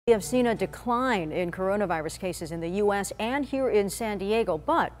We have seen a decline in coronavirus cases in the U.S. and here in San Diego,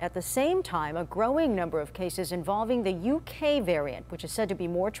 but at the same time, a growing number of cases involving the UK variant, which is said to be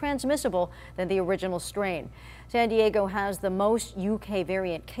more transmissible than the original strain. San Diego has the most UK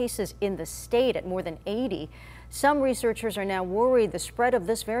variant cases in the state at more than 80. Some researchers are now worried the spread of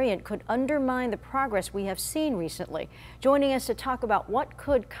this variant could undermine the progress we have seen recently. Joining us to talk about what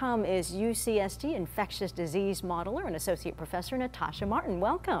could come is UCSD infectious disease modeler and associate professor Natasha Martin.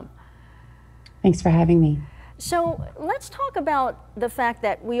 Welcome. Thanks for having me. So let's talk about the fact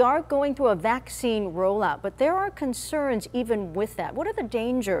that we are going through a vaccine rollout, but there are concerns even with that. What are the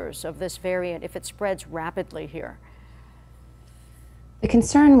dangers of this variant if it spreads rapidly here? The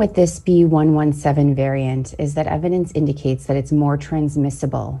concern with this B.1.1.7 variant is that evidence indicates that it's more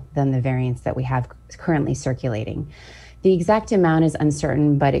transmissible than the variants that we have currently circulating. The exact amount is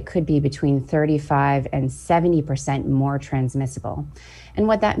uncertain, but it could be between 35% and 70% more transmissible. And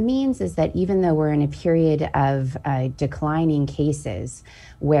what that means is that even though we're in a period of declining cases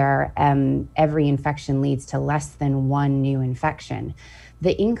where every infection leads to less than one new infection,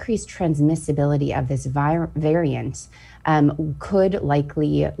 the increased transmissibility of this variant could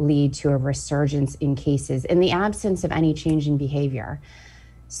likely lead to a resurgence in cases in the absence of any change in behavior.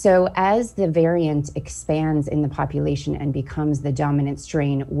 So as the variant expands in the population and becomes the dominant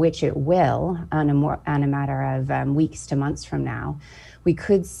strain, which it will on a matter of weeks to months from now, we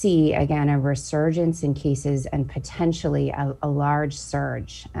could see, again, a resurgence in cases and potentially a large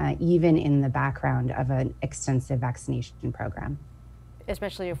surge, even in the background of an extensive vaccination program.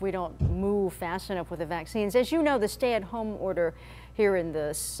 Especially if we don't move fast enough with the vaccines. As you know, the stay-at-home order here in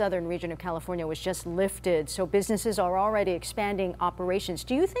the southern region of California was just lifted, so businesses are already expanding operations.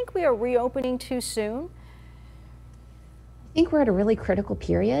 Do you think we are reopening too soon? I think we're at a really critical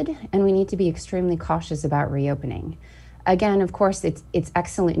period, and we need to be extremely cautious about reopening. Again, of course, it's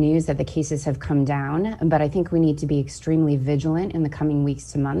excellent news that the cases have come down, but I think we need to be extremely vigilant in the coming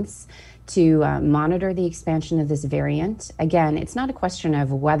weeks to months to monitor the expansion of this variant. Again, it's not a question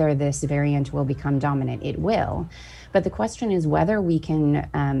of whether this variant will become dominant. It will. But the question is whether we can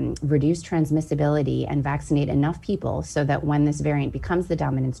reduce transmissibility and vaccinate enough people so that when this variant becomes the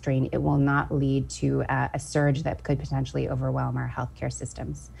dominant strain, it will not lead to a surge that could potentially overwhelm our healthcare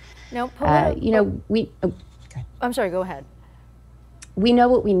systems. No, I'm sorry, go ahead. We know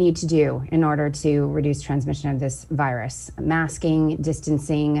what we need to do in order to reduce transmission of this virus. Masking,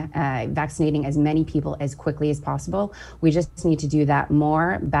 distancing, vaccinating as many people as quickly as possible. We just need to do that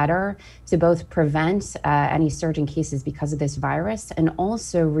more, better, to both prevent any surge in cases because of this virus and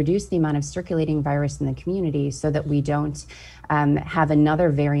also reduce the amount of circulating virus in the community so that we don't have another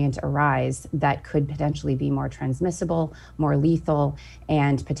variant arise that could potentially be more transmissible, more lethal,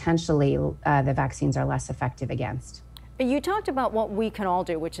 and potentially the vaccines are less effective against. You talked about what we can all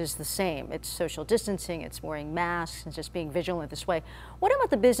do, which is the same. It's social distancing, it's wearing masks, and just being vigilant this way. What about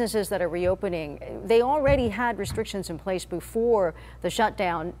the businesses that are reopening? They already had restrictions in place before the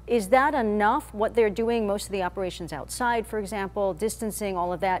shutdown. Is that enough, what they're doing, most of the operations outside, for example, distancing,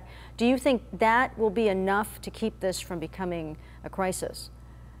 all of that? Do you think that will be enough to keep this from becoming a crisis?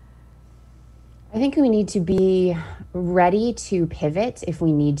 I think we need to be ready to pivot if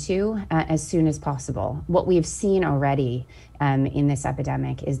we need to as soon as possible. What we've seen already in this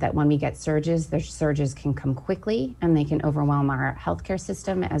epidemic is that when we get surges, the surges can come quickly and they can overwhelm our healthcare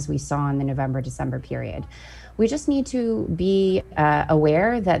system, as we saw in the November-December period. We just need to be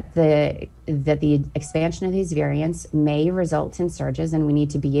aware that the expansion of these variants may result in surges, and we need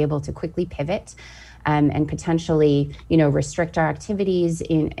to be able to quickly pivot and potentially, restrict our activities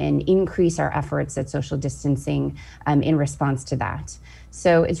and increase our efforts at social distancing in response to that.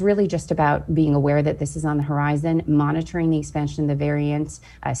 So it's really just about being aware that this is on the horizon, monitoring the expansion of the variants,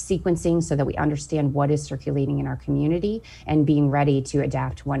 sequencing so that we understand what is circulating in our community, and being ready to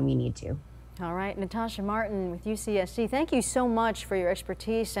adapt when we need to. All right, Natasha Martin with UCSD, thank you so much for your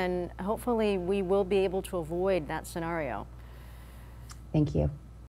expertise, and hopefully we will be able to avoid that scenario. Thank you.